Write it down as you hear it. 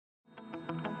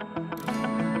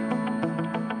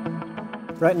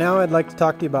Right now I'd like to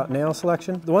talk to you about nail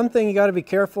selection. The one thing you got to be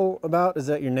careful about is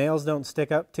that your nails don't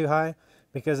stick up too high,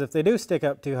 because if they do stick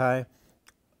up too high,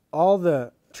 all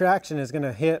the traction is going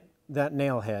to hit that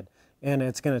nail head and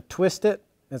it's going to twist it,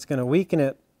 it's going to weaken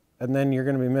it, and then you're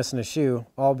going to be missing a shoe,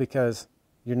 all because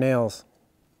your nails.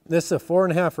 This is a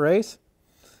 4.5 race.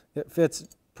 It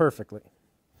fits perfectly.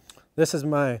 This is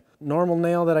my normal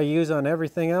nail that I use on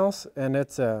everything else, and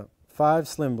it's a 5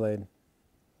 slim blade.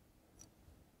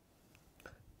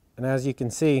 And as you can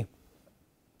see,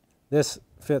 this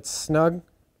fits snug,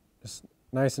 just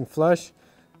nice and flush,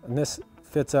 and this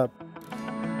fits up